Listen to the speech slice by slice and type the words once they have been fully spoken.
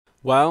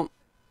Well,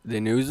 the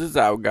news is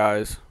out,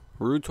 guys.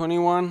 Route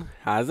 21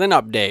 has an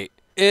update.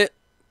 It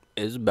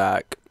is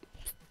back.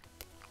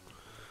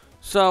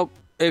 So,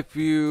 if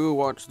you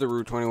watch the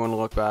Route 21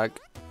 look back,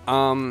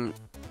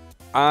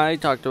 I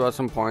talked about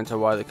some points of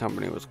why the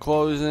company was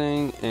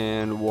closing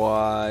and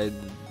why,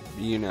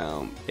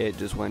 it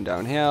just went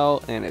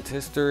downhill and its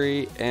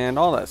history and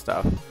all that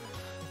stuff.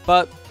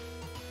 But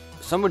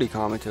somebody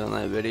commented on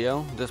that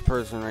video, this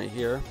person right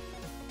here.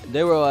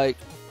 They were like,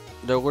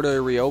 they're literally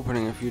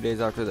reopening a few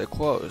days after they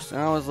closed. And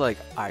I was like,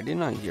 I did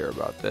not hear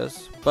about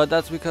this. But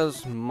that's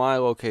because my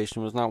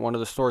location was not one of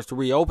the stores to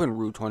reopen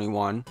Route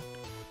 21.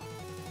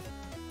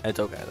 It's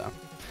okay though.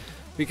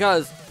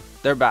 Because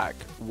they're back.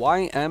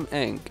 YM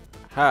Inc.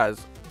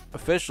 has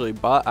officially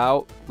bought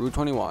out Route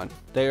 21.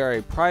 They are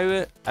a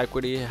private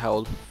equity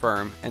held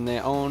firm and they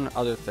own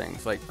other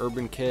things like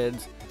Urban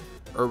Kids,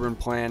 Urban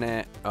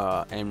Planet,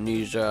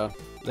 Amnesia.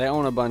 They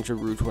own a bunch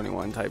of Route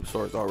 21 type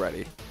stores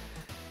already.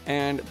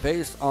 And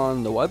based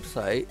on the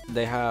website,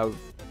 they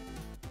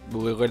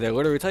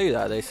literally tell you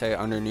that. They say,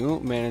 under new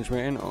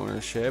management and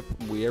ownership,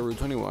 we at Route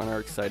 21 are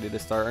excited to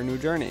start our new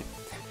journey.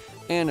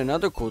 And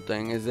another cool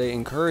thing is they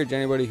encourage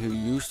anybody who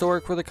used to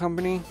work for the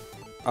company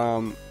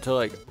to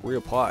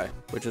reapply,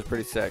 which is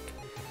pretty sick.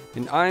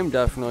 And I'm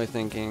definitely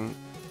thinking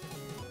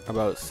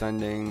about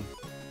sending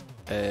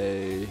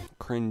a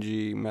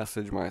cringy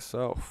message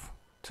myself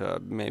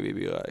to maybe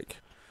be like,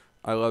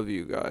 I love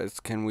you guys,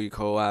 can we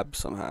collab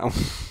somehow?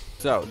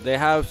 So, they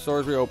have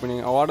stores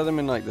reopening, a lot of them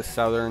in like the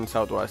southern,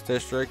 southwest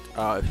district.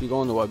 If you go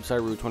on the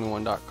website,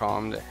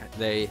 route21.com,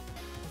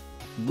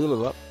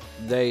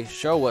 they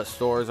show what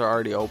stores are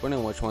already open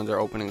and which ones are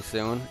opening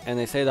soon. And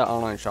they say that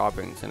online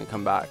shopping is going to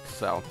come back.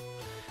 So,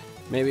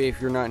 maybe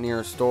if you're not near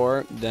a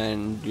store,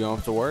 then you don't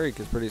have to worry,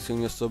 because pretty soon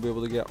you'll still be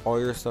able to get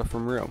all your stuff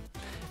from Rue.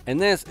 And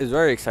this is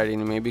very exciting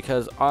to me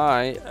because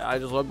I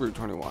just love Route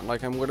 21. I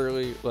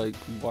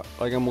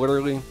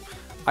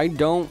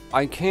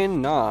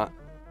cannot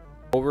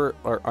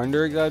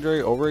under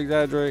exaggerate, over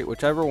exaggerate,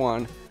 whichever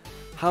one,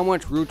 how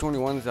much Route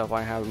 21 stuff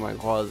I have in my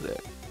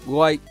closet.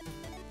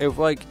 If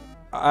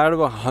out of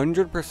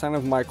 100%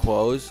 of my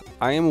clothes,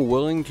 I am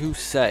willing to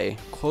say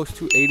close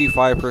to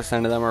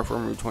 85% of them are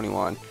from Route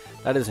 21.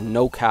 That is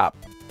no cap.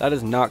 That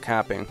is not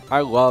capping.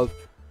 I love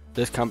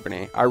this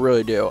company. I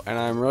really do. And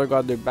I'm really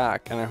glad they're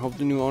back. And I hope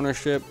the new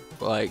ownership,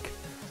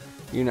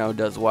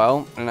 does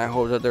well. And I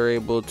hope that they're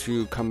able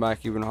to come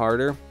back even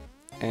harder.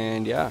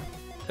 And yeah.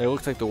 It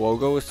looks like the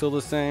logo is still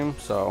the same,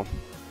 and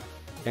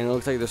it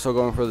looks like they're still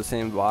going for the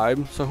same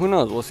vibe, so who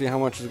knows, we'll see how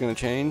much is going to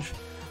change.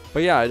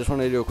 But yeah, I just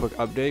wanted to do a quick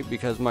update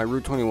because my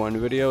Route 21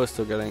 video is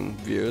still getting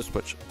views,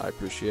 which I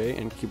appreciate,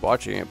 and keep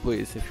watching it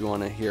please if you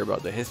want to hear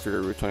about the history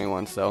of Route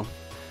 21 still.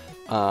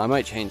 I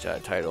might change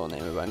that title and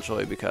name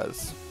eventually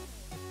because,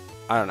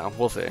 I don't know,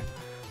 we'll see.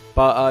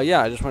 But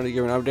yeah, I just wanted to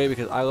give an update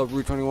because I love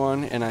Route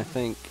 21, and I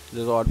think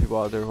there's a lot of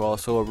people out there who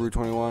also love Route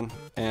 21,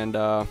 and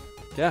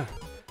yeah.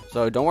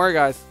 So don't worry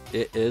guys,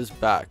 it is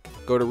back.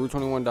 Go to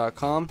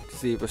route21.com to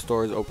see if a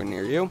store is open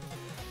near you.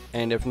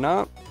 And if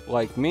not,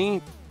 like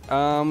me,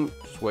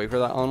 just wait for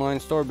that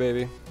online store,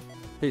 baby.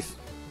 Peace.